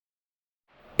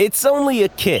It's only a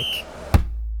kick,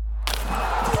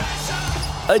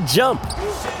 a jump,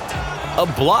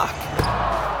 a block.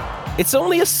 It's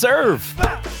only a serve.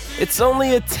 It's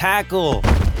only a tackle,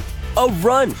 a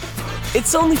run.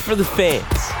 It's only for the fans.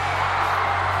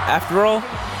 After all,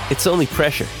 it's only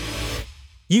pressure.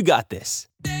 You got this.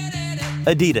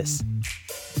 Adidas.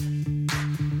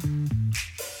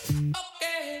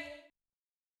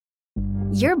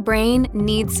 Your brain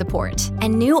needs support,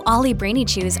 and new Ollie Brainy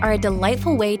Chews are a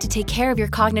delightful way to take care of your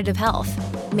cognitive health.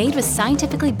 Made with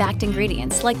scientifically backed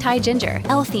ingredients like Thai ginger,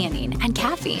 L-theanine, and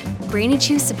caffeine, Brainy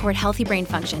Chews support healthy brain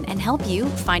function and help you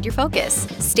find your focus,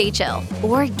 stay chill,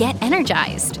 or get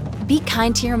energized. Be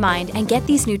kind to your mind and get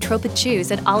these nootropic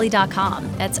chews at ollie.com.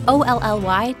 That's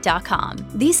OLLY.com.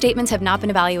 These statements have not been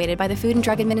evaluated by the Food and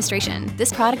Drug Administration.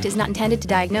 This product is not intended to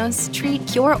diagnose, treat,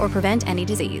 cure, or prevent any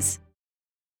disease.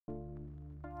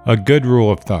 A good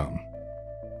rule of thumb.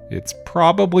 It's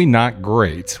probably not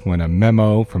great when a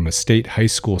memo from a state high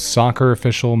school soccer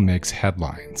official makes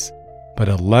headlines, but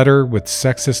a letter with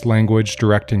sexist language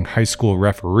directing high school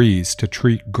referees to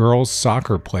treat girls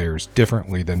soccer players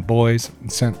differently than boys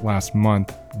sent last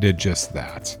month did just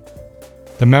that.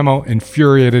 The memo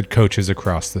infuriated coaches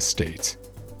across the state.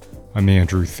 I'm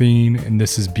Andrew Theen, and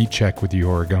this is Beat Check with the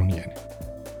Oregonian.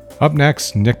 Up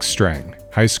next, Nick Strang,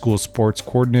 high school sports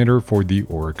coordinator for the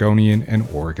Oregonian and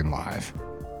Oregon Live.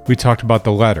 We talked about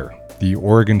the letter, the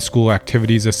Oregon School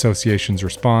Activities Association's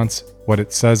response, what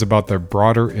it says about the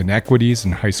broader inequities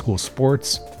in high school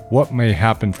sports, what may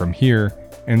happen from here,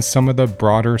 and some of the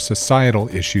broader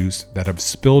societal issues that have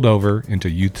spilled over into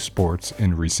youth sports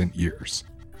in recent years.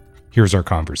 Here's our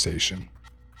conversation.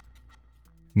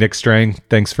 Nick Strang,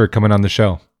 thanks for coming on the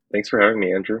show. Thanks for having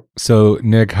me, Andrew. So,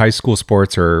 Nick, high school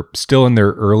sports are still in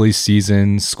their early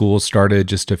season. School started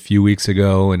just a few weeks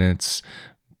ago, and it's,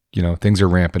 things are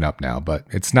ramping up now. But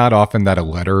it's not often that a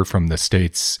letter from the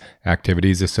state's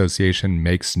Activities Association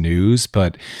makes news.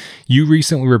 But you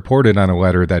recently reported on a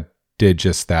letter that did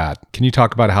just that. Can you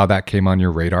talk about how that came on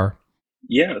your radar?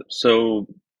 Yeah, so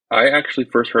I actually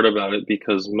first heard about it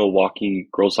because Milwaukee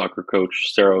girls soccer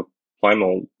coach Sarah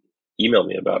Plymel emailed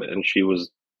me about it, and she was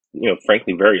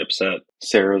frankly, very upset.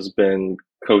 Sarah's been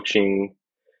coaching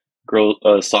girl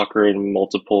soccer in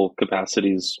multiple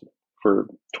capacities for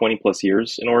 20 plus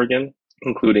years in Oregon,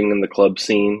 including in the club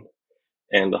scene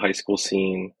and the high school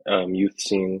scene, youth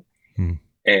scene.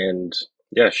 And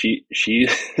yeah, she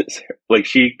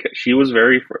was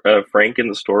very frank in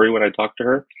the story when I talked to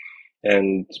her,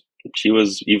 and she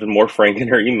was even more frank in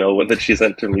her email that she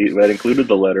sent to me that included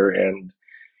the letter. And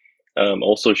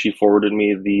also, she forwarded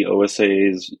me the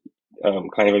OSA's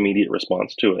kind of immediate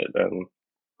response to it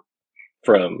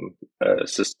from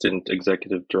Assistant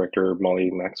Executive Director Molly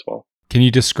Maxwell. Can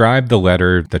you describe the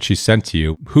letter that she sent to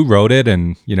you? Who wrote it,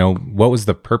 and what was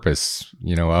the purpose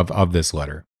of this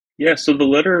letter? Yeah, so the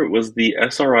letter was the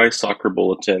SRI Soccer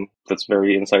Bulletin. That's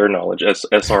very insider knowledge.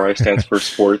 SRI stands for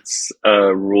Sports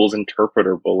Rules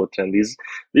Interpreter Bulletin.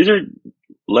 These are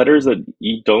letters that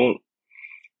you don't.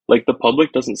 The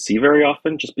public doesn't see very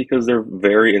often, just because they're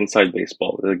very inside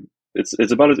baseball.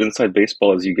 It's about as inside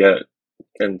baseball as you get,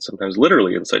 and sometimes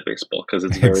literally inside baseball, because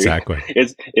it's very exactly.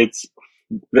 It's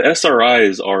the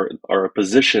SRIs are a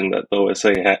position that the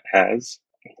OSA has.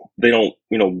 They don't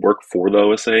work for the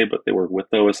OSA, but they work with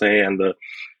the OSA and the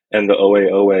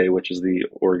OAOA, which is the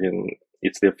Oregon.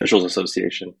 It's the Officials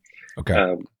Association.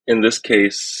 Okay. In this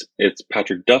case, it's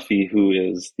Patrick Duffy, who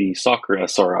is the soccer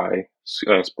SRI,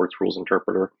 Sports Rules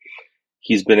Interpreter.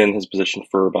 He's been in his position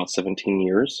for about 17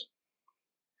 years.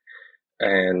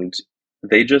 And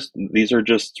these are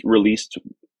just released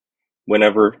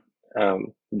whenever.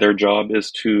 Their job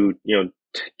is to,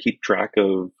 keep track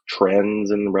of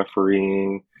trends in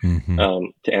refereeing,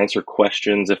 to answer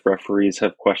questions if referees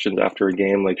have questions after a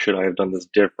game, like, should I have done this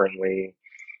differently?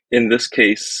 In this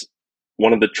case,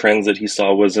 one of the trends that he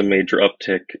saw was a major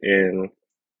uptick in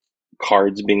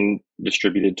cards being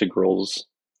distributed to girls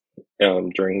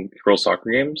during girls' soccer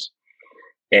games.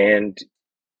 And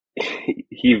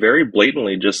he very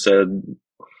blatantly just said,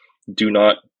 do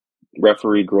not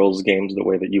referee girls' games the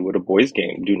way that you would a boys'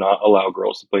 game. Do not allow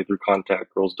girls to play through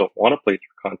contact. Girls don't want to play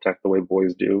through contact the way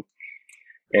boys do.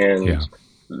 And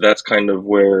that's kind of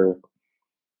where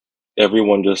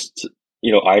everyone just,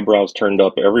 eyebrows turned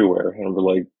up everywhere. And we're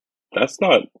like, that's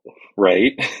not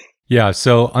right. Yeah.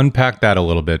 So unpack that a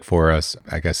little bit for us.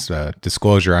 I guess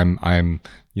disclosure. I'm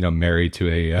married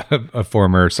to a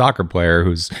former soccer player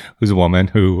who's a woman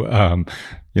who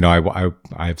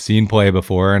I've seen play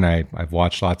before, and I've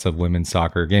watched lots of women's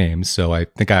soccer games. So I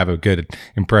think I have a good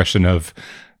impression of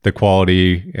the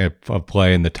quality of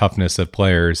play and the toughness of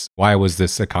players. Why was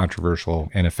this a controversial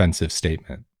and offensive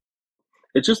statement?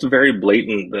 It's just very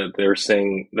blatant that they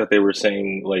were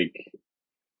saying like,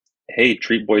 hey,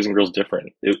 treat boys and girls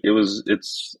different.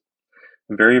 It's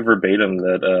very verbatim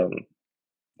that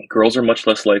girls are much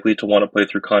less likely to want to play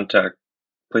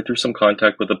through some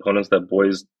contact with opponents that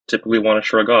boys typically want to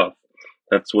shrug off.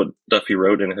 That's what Duffy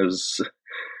wrote in his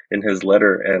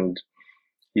letter, and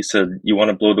he said, "You want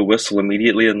to blow the whistle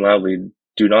immediately and loudly.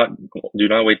 Do not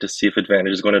wait to see if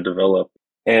advantage is going to develop."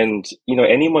 And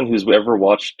anyone who's ever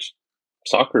watched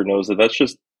soccer knows that that's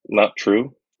just not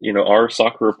true. Our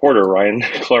soccer reporter Ryan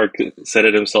Clark said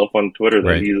it himself on Twitter that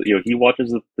Right. he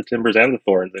watches the Timbers and the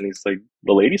Thorns, and he's like,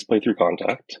 the ladies play through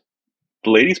contact.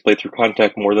 The ladies play through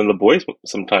contact more than the boys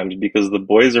sometimes, because the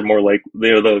boys are more like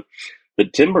the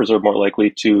Timbers are more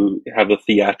likely to have the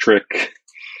theatric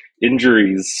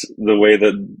injuries, the way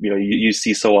that you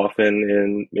see so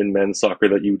often in men's soccer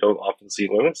that you don't often see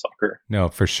in women's soccer. No,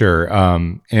 for sure.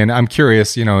 And I'm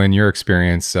curious, in your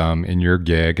experience, in your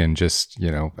gig, and just,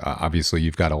 obviously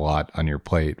you've got a lot on your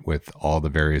plate with all the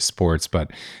various sports,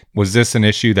 but was this an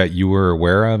issue that you were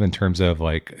aware of in terms of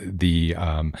like the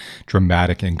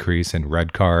dramatic increase in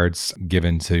red cards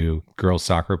given to girls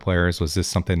soccer players? Was this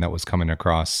something that was coming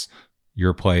across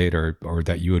your plate or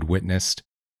that you had witnessed?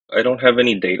 I don't have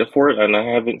any data for it, and I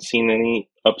haven't seen any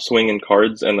upswing in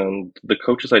cards. And then the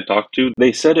coaches I talked to,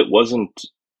 they said it wasn't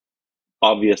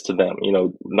obvious to them,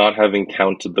 not having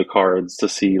counted the cards to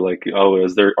see like, oh,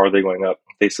 are they going up?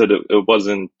 They said it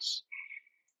wasn't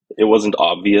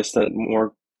obvious that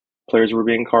more players were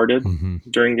being carded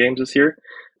during games this year.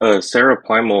 Sarah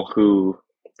Plymel, who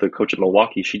the coach at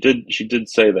Milwaukee, she did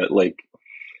say that like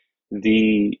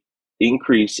the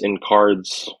increase in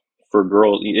cards for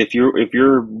girls, if you're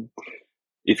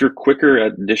quicker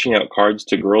at dishing out cards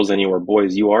to girls than you are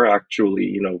boys, you are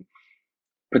actually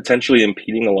potentially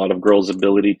impeding a lot of girls'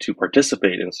 ability to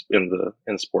participate in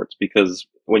sports, because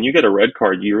when you get a red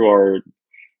card, you're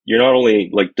not only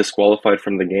like disqualified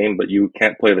from the game, but you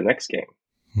can't play the next game.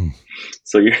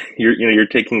 So you're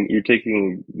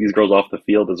taking these girls off the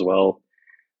field as well,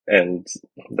 and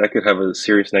that could have a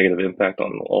serious negative impact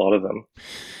on a lot of them.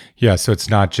 Yeah, so it's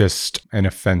not just an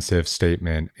offensive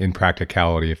statement. In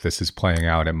practicality, if this is playing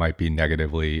out, it might be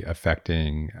negatively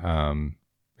affecting,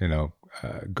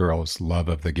 girls' love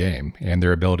of the game and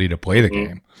their ability to play the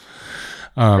game.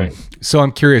 Right. So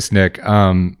I'm curious, Nick.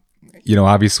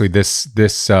 Obviously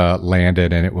this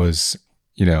landed, and it was,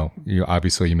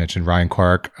 obviously you mentioned Ryan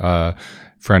Clark,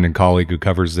 friend and colleague who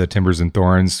covers the Timbers and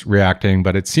Thorns, reacting,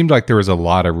 but it seemed like there was a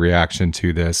lot of reaction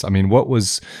to this. I mean, what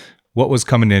was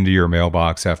coming into your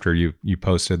mailbox after you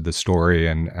posted the story,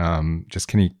 and just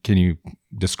can you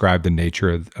describe the nature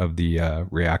of the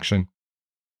reaction?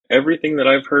 Everything that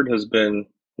I've heard has been,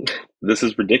 this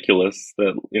is ridiculous.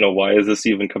 That why is this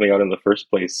even coming out in the first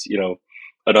place?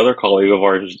 Another colleague of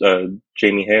ours,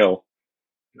 Jamie Hale,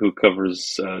 who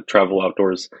covers travel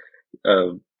outdoors,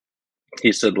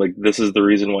 he said like this is the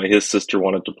reason why his sister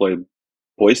wanted to play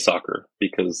boys soccer,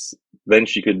 because then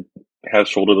she could have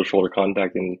shoulder-to-shoulder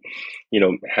contact and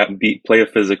play a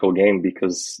physical game,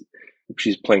 because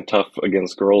she's playing tough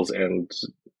against girls and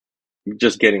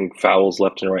just getting fouls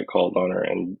left and right called on her,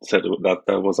 and said that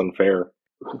was unfair.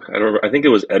 I think it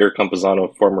was Eder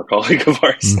Campuzano, former colleague of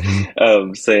ours,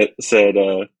 said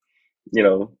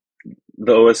the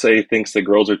OSA thinks the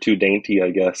girls are too dainty, I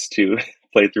guess, to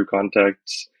play through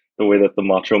contact the way that the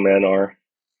macho men are.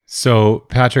 So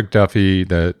Patrick Duffy,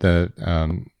 the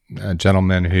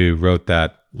gentleman who wrote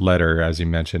that letter, as you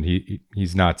mentioned,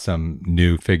 he's not some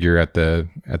new figure at the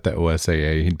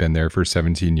OSAA. He'd been there for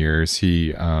 17 years.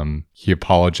 He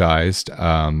apologized,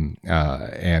 and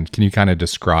can you kind of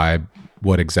describe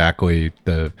what exactly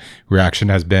the reaction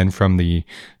has been from the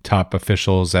top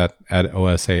officials at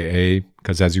OSAA?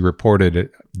 Because as you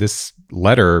reported, this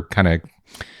letter kind of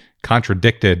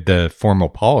contradicted the formal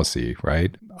policy,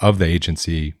 right, of the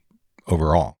agency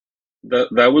overall.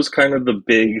 That was kind of the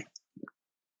big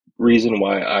reason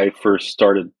why I first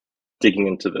started digging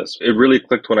into this. It really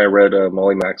clicked when I read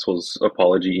Molly Maxwell's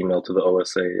apology email to the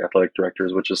OSA athletic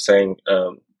directors, which is saying,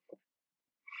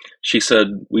 she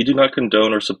said, "We do not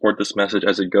condone or support this message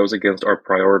as it goes against our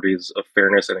priorities of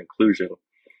fairness and inclusion."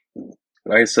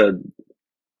 And I said,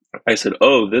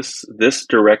 oh, this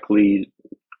directly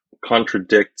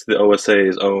contradicts the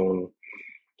OSA's own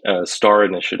STAR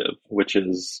initiative, which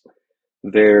is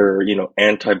their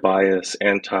anti-bias,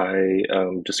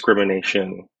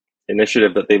 anti-discrimination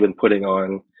initiative that they've been putting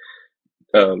on,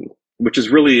 which is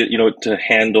really to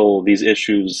handle these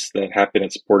issues that happen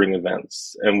at sporting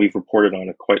events, and we've reported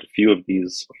on quite a few of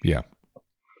these. Yeah.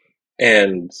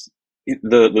 And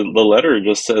the letter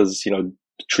just says,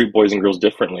 treat boys and girls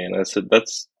differently. And I said,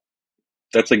 that's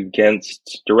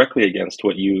directly against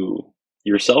what you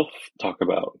yourself talk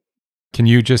about. Can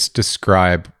you just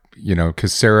describe,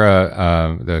 because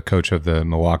Sarah, the coach of the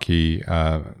Milwaukee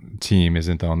team,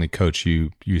 isn't the only coach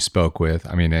you spoke with.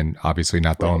 I mean, and obviously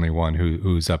not the only one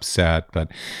who's upset,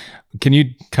 but can you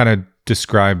kind of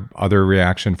describe other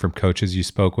reaction from coaches you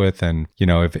spoke with? And,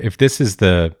 if this is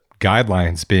the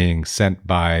guidelines being sent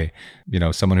by,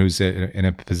 someone who's in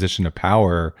a position of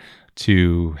power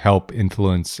to help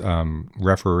influence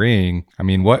refereeing, I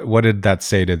mean, what did that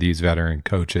say to these veteran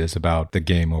coaches about the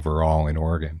game overall in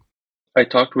Oregon? I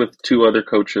talked with two other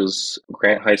coaches,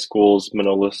 Grant High School's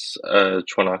Manolis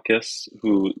Chwanakis,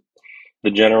 who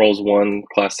the Generals won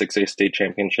Class 6A state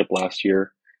championship last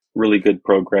year. Really good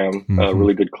program,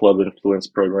 really good club influence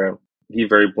program. He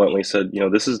very bluntly said,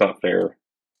 this is not fair.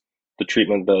 The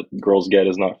treatment that girls get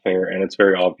is not fair, and it's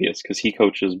very obvious because he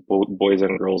coaches boys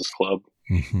and girls club.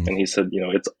 Mm-hmm. And he said,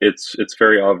 it's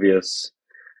very obvious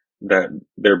that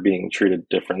they're being treated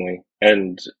differently.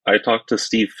 And I talked to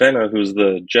Steve Fenna, who's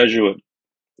the Jesuit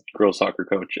girls soccer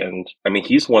coach, and I mean,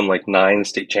 he's won like 9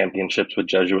 state championships with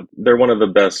Jesuit. They're one of the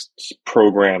best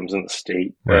programs in the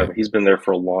state. Right. He's been there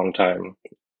for a long time.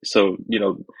 So,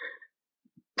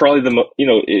 probably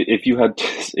if you had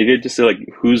to say like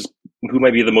who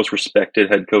might be the most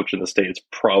respected head coach in the state, it's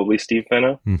probably Steve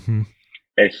Fenna. Mm-hmm.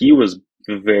 And he was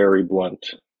very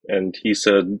blunt. And he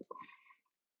said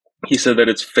that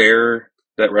it's fair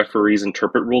that referees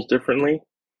interpret rules differently,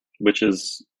 which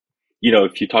is,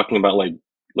 if you're talking about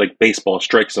like baseball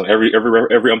strike zone,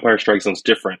 every umpire strike zone is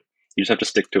different. You just have to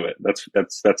stick to it.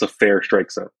 That's a fair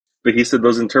strike zone. But he said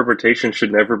those interpretations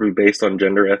should never be based on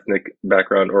gender, ethnic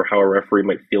background, or how a referee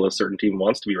might feel a certain team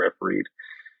wants to be refereed.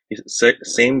 He said,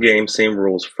 same game, same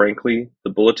rules. Frankly,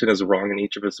 the bulletin is wrong in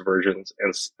each of its versions,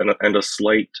 and a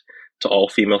slight to all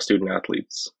female student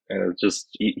athletes. And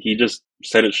he just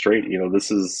said it straight.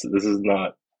 This is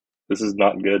not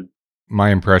good. My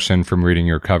impression from reading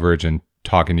your coverage and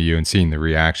talking to you and seeing the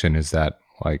reaction is that,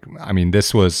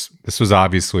 this was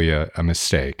obviously a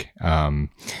mistake,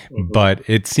 but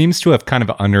it seems to have kind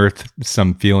of unearthed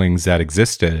some feelings that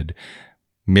existed,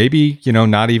 maybe,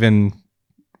 not even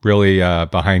really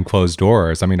behind closed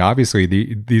doors. I mean, obviously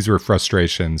these were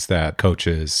frustrations that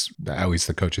coaches, at least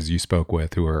the coaches you spoke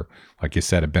with, who are, like you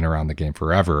said, have been around the game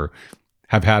forever,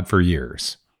 have had for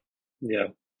years. Yeah,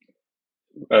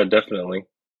 definitely.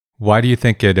 Why do you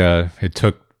think it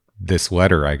took this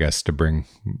letter, I guess, to bring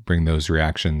those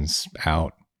reactions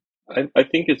out? I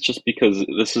think it's just because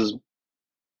this is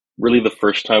really the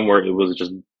first time where it was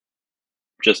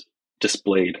just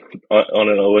displayed on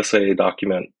an OSA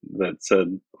document that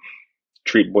said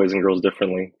treat boys and girls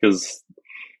differently. Because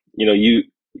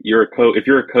you're a coach. If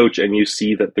you're a coach and you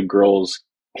see that the girls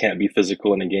can't be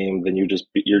physical in a game, then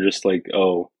you're just like,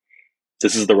 oh,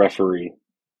 this is the referee.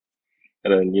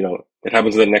 And then, it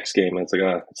happens in the next game, and it's like,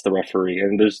 it's the referee.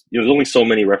 And there's only so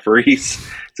many referees,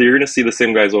 so you're going to see the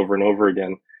same guys over and over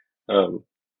again.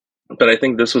 But I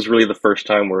think this was really the first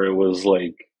time where it was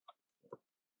like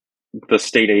the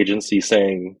state agency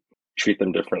saying, treat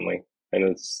them differently. And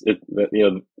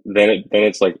then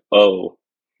it's like, oh,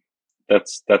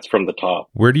 that's from the top.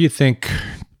 Where do you think,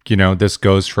 this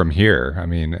goes from here? I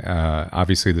mean,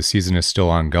 obviously the season is still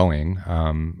ongoing.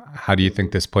 How do you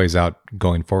think this plays out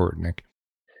going forward, Nick?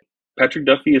 Patrick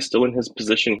Duffy is still in his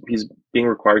position. He's being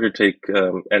required to take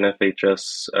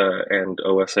NFHS and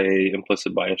OSA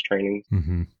implicit bias training.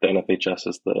 Mm-hmm. The NFHS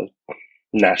is the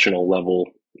national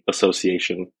level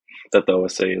association that the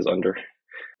OSA is under.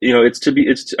 It's to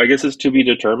be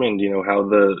determined, how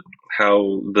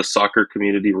the soccer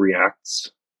community reacts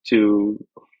to,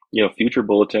 future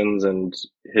bulletins and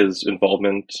his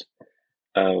involvement.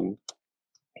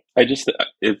 This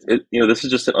is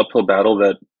just an uphill battle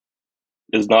that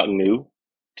is not new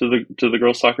to the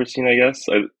girls soccer scene, I guess.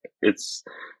 It's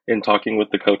in talking with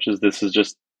the coaches, this is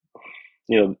just,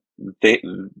 they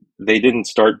didn't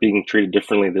start being treated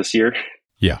differently this year.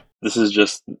 Yeah. This is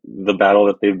just the battle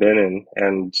that they've been in.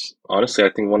 And honestly,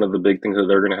 I think one of the big things that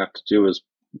they're going to have to do is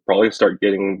probably start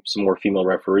getting some more female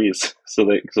referees so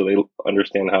they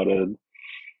understand how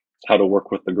to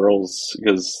work with the girls.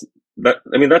 Because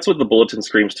that's what the bulletin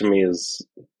screams to me is,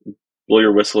 blow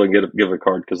your whistle and give a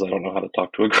card, because I don't know how to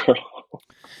talk to a girl.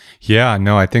 Yeah,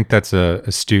 no, I think that's a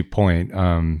astute point.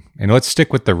 And let's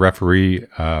stick with the referee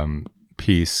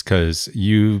piece, because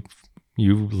you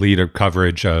lead a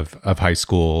coverage of high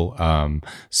school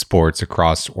sports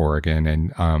across Oregon,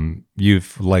 and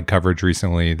you've led coverage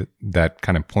recently that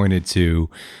kind of pointed to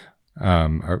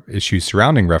issues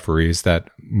surrounding referees that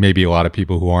maybe a lot of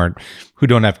people who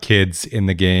don't have kids in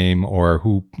the game or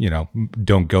who,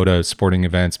 don't go to sporting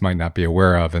events might not be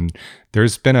aware of. And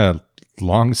there's been a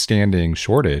long-standing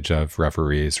shortage of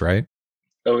referees, right?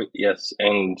 Oh, yes.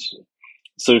 And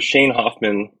so Shane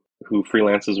Hoffman, who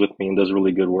freelances with me and does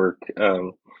really good work,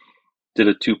 did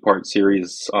a 2-part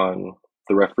series on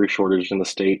the referee shortage in the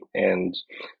state. And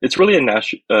it's really a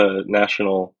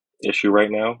national issue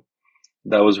right now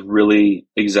that was really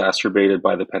exacerbated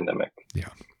by the pandemic. Yeah.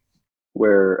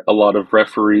 Where a lot of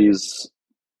referees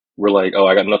were like, oh,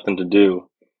 I got nothing to do.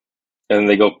 And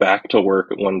they go back to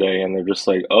work one day and they're just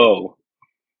like, oh,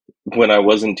 when I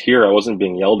wasn't here, I wasn't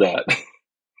being yelled at.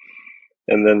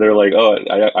 And then they're like, oh,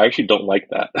 I actually don't like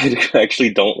that. I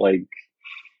actually don't like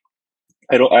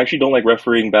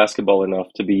refereeing basketball enough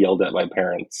to be yelled at by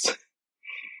parents.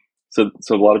 So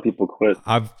a lot of people quit.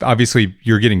 Obviously,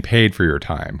 you're getting paid for your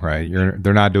time, right?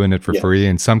 They're not doing it for free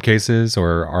in some cases,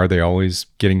 or are they always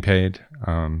getting paid?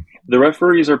 The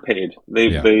referees are paid.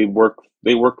 They work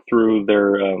through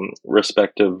their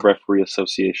respective referee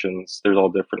associations. There's all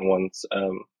different ones,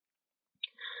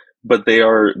 but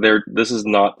this is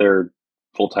not their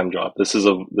full-time job. This is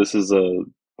a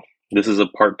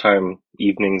part-time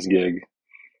evenings gig.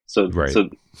 So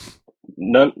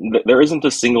there isn't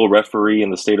a single referee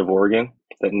in the state of Oregon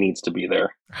that needs to be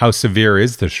there. How severe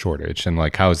is the shortage, and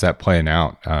how is that playing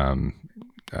out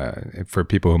for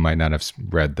people who might not have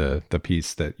read the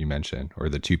piece that you mentioned, or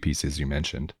the 2 pieces you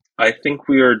mentioned? I think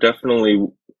we are definitely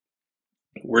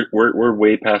we're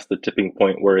way past the tipping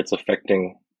point where it's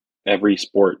affecting every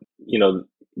sport.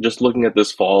 Just looking at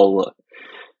this fall,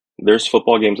 there's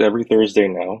football games every Thursday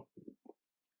now,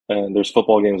 and there's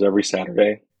football games every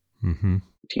Saturday. Mm-hmm.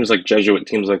 Teams like Jesuit,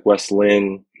 teams like West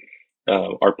Lynn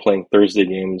are playing Thursday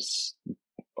games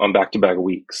on back-to-back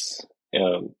weeks,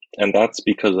 and that's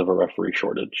because of a referee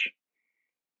shortage.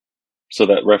 So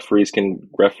that referees can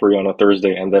referee on a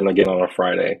Thursday and then again on a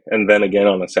Friday and then again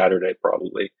on a Saturday,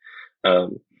 probably.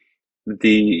 In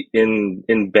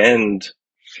Bend,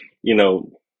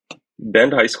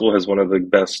 Bend High School has one of the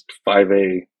best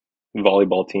 5A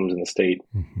volleyball teams in the state,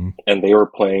 and they were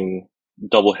playing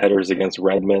double headers against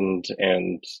Redmond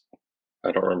and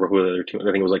I don't remember who the other team. I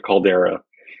think it was like Caldera,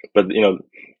 but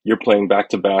you're playing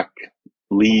back-to-back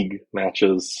league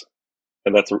matches,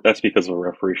 and that's because of a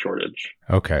referee shortage.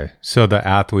 Okay, so the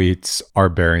athletes are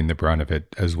bearing the brunt of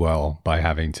it as well by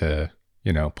having to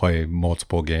play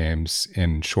multiple games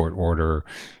in short order,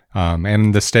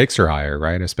 and the stakes are higher,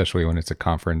 right? Especially when it's a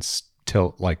conference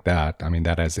tilt like that. I mean,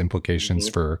 that has implications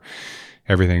for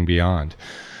everything beyond.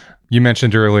 You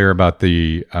mentioned earlier about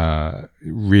the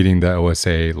reading the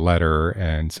OSA letter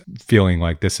and feeling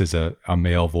like this is a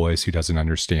male voice who doesn't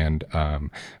understand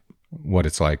what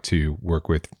it's like to work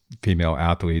with female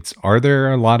athletes. Are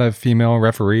there a lot of female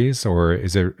referees, or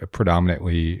is it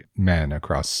predominantly men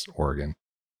across Oregon?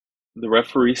 The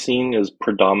referee scene is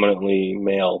predominantly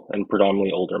male and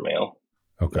predominantly older male.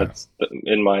 Okay. That's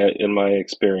in my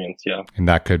experience, yeah. And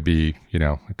that could be,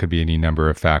 it could be any number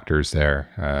of factors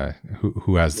there.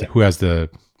 Who has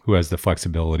the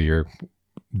flexibility or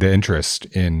the interest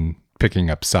in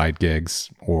picking up side gigs,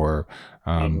 or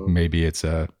maybe it's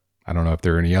I don't know if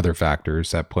there are any other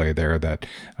factors at play there that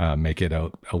make it a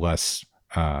less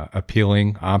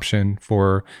appealing option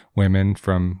for women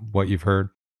from what you've heard.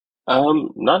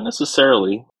 Not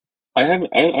necessarily. I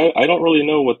don't really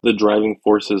know what the driving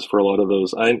force is for a lot of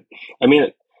those. I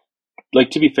mean,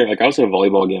 to be fair, I was at a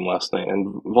volleyball game last night, and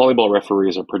volleyball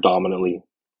referees are predominantly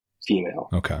female.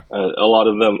 Okay. A lot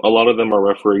of them are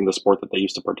refereeing the sport that they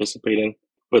used to participate in,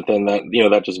 but then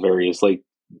that just varies. Like,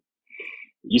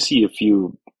 you see a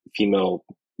few female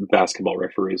basketball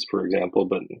referees, for example,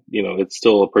 but it's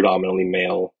still a predominantly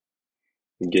male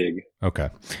gig. Okay.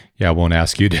 Yeah, I won't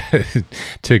ask you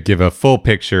to give a full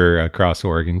picture across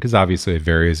Oregon, because obviously it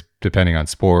varies depending on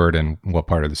sport and what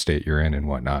part of the state you're in and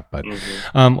whatnot. But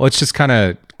let's just kind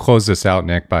of close this out,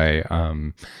 Nick, by a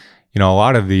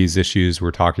lot of these issues we're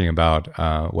talking about,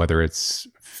 whether it's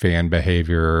fan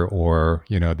behavior or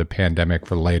the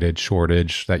pandemic related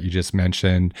shortage that you just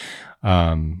mentioned,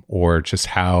 or just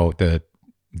how the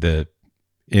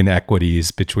inequities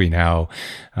between how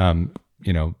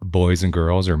boys and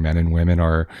girls or men and women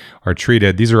are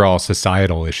treated. These are all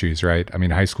societal issues, right? I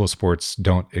mean, high school sports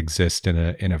don't exist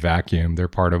in a vacuum. They're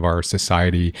part of our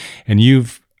society. And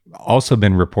you've also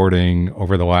been reporting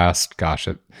over the last, I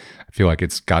feel like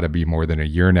it's got to be more than a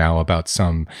year now, about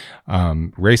some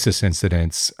racist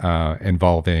incidents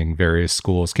involving various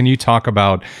schools. Can you talk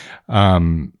about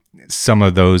some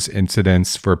of those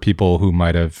incidents for people who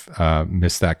might have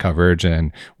missed that coverage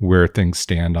and where things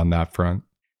stand on that front?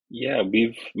 Yeah,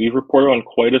 we've reported on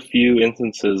quite a few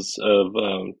instances of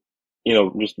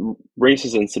just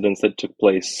racist incidents that took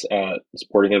place at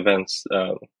sporting events.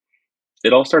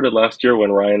 It all started last year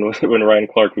when when Ryan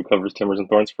Clark, who covers Timbers and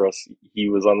Thorns for us, he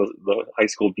was on the high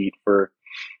school beat for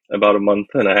about a month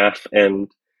and a half,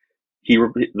 and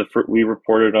we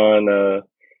reported on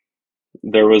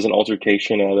there was an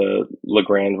altercation at a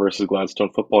LeGrand versus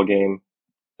Gladstone football game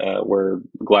where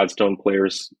Gladstone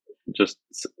players just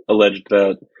alleged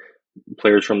that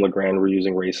players from LeGrand were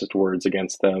using racist words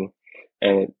against them,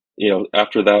 and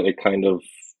after that it kind of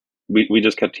we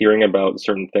just kept hearing about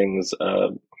certain things.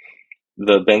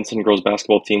 The Benson girls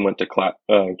basketball team went to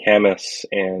Camas,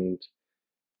 and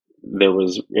there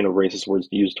was racist words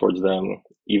used towards them.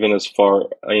 Even as far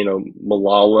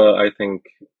Malala, I think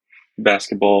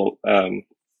basketball,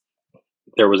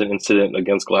 there was an incident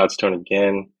against Gladstone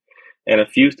again, and a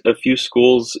few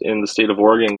schools in the state of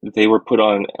Oregon, they were put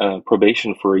on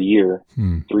probation for a year.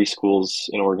 3 schools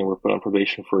in Oregon were put on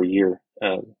probation for a year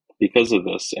because of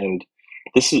this, and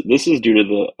this is due to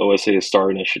the OSA Star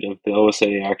Initiative. The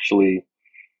OSA actually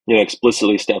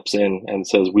explicitly steps in and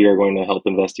says we are going to help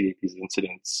investigate these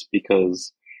incidents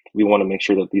because we want to make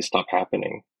sure that these stop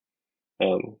happening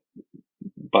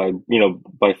by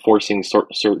forcing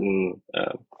certain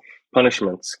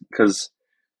punishments. Because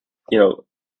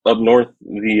up north,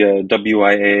 the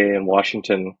WIA in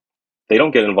Washington, they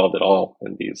don't get involved at all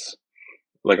in these.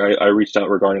 Like I reached out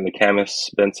regarding the Camas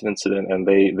Benson incident, and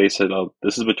they said, "Oh,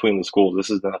 this is between the schools. This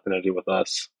has nothing to do with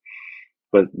us."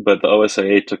 But the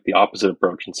OSAA took the opposite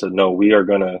approach and said, "No, we are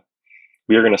gonna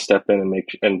step in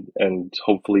and and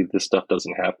hopefully this stuff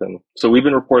doesn't happen." So we've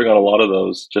been reporting on a lot of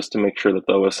those just to make sure that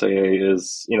the OSAA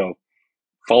is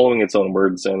following its own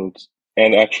words and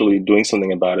actually doing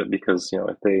something about it, because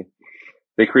if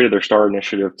they created their Star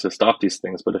Initiative to stop these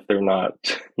things, but if they're not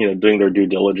doing their due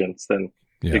diligence, then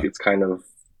I think it's kind of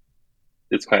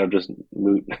just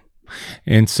moot.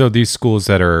 And so these schools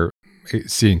that are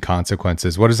seeing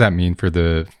consequences, what does that mean for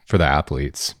the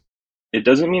athletes? It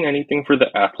doesn't mean anything for the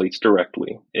athletes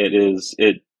directly.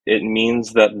 It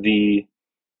means that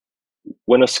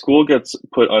when a school gets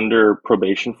put under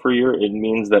probation for a year, it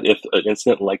means that if an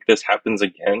incident like this happens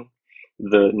again,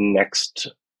 the next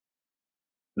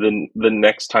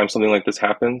time something like this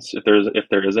happens, if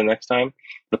there is a next time,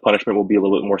 the punishment will be a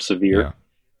little bit more severe. Yeah.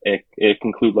 It can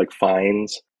include like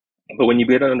fines. But when you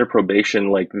get under probation,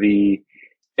 like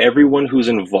everyone who's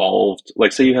involved,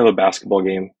 like say you have a basketball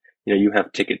game, you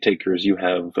have ticket takers, you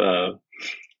have the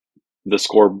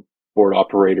scoreboard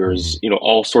operators,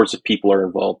 all sorts of people are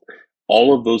involved.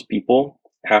 All of those people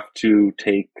have to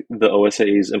take the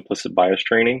OSA's implicit bias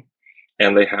training,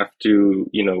 and they have to,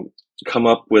 come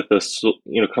up with a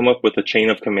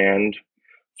chain of command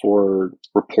for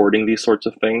reporting these sorts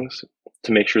of things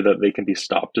to make sure that they can be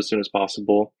stopped as soon as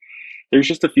possible. There's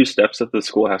just a few steps that the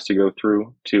school has to go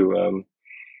through to,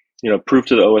 prove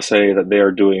to the OSA that they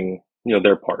are doing,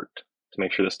 their part to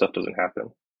make sure this stuff doesn't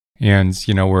happen. And,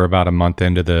 we're about a month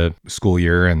into the school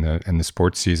year and the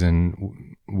sports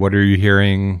season. What are you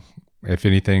hearing, if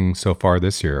anything, so far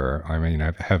this year? I mean,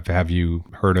 have you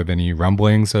heard of any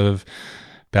rumblings of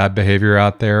bad behavior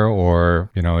out there, or,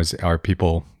 are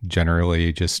people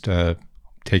generally just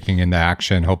taking into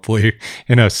action, hopefully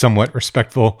in a somewhat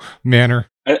respectful manner?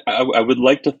 I would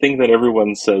like to think that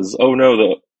everyone says, "Oh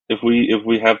no, if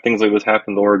we have things like this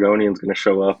happen, the Oregonian's going to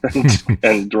show up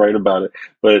and write about it."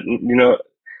 But no,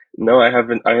 I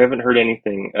haven't heard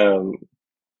anything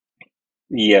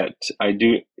yet. I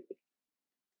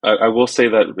will say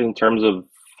that in terms of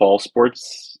fall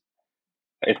sports,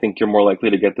 I think you're more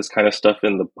likely to get this kind of stuff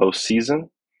in the postseason,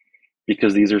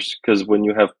 because when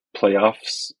you have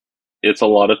playoffs, it's a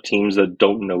lot of teams that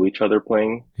don't know each other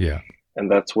playing. Yeah. And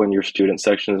that's when your student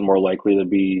section is more likely to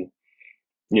be,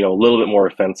 a little bit more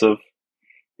offensive,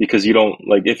 because you don't,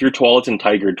 like, if you're Tualatin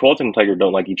Tiger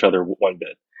don't like each other one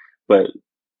bit, but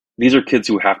these are kids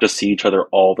who have to see each other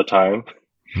all the time.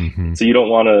 Mm-hmm. So you don't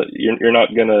want to, you're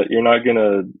not going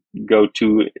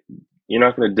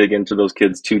to dig into those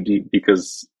kids too deep,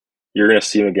 because you're going to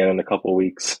see them again in a couple of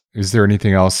weeks. Is there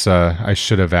anything else I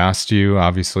should have asked you?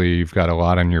 Obviously, you've got a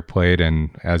lot on your plate, and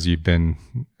as you've been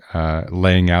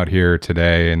laying out here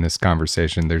today in this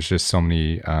conversation, there's just so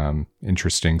many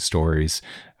interesting stories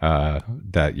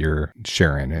that you're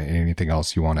sharing. Anything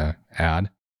else you want to add?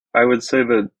 I would say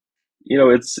that,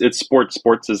 it's sports.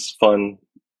 Sports is fun.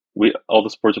 All the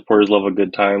sports reporters love a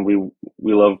good time.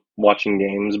 We love watching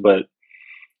games, but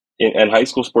and high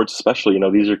school sports especially,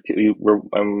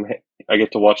 I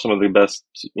get to watch some of the best,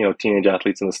 teenage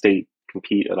athletes in the state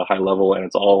compete at a high level, and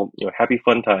it's all, happy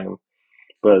fun time.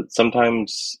 But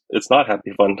sometimes it's not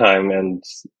happy fun time, and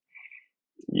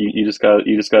you just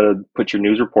gotta put your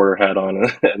news reporter hat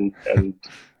on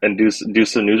and do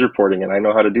some news reporting, and I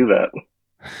know how to do that.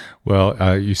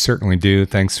 Well, you certainly do.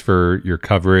 Thanks for your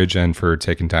coverage and for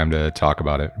taking time to talk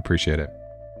about it. Appreciate it.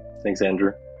 Thanks,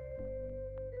 Andrew.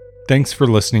 Thanks for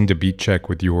listening to Beat Check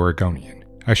with The Oregonian.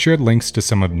 I shared links to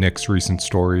some of Nick's recent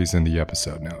stories in the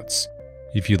episode notes.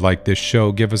 If you like this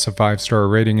show, give us a 5-star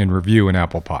rating and review in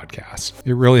Apple Podcasts.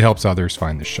 It really helps others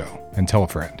find the show. And tell a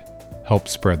friend. Help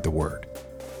spread the word.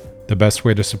 The best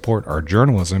way to support our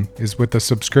journalism is with a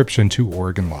subscription to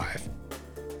Oregon Live.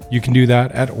 You can do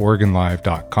that at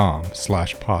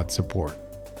OregonLive.com/pod support.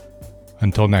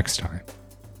 Until next time.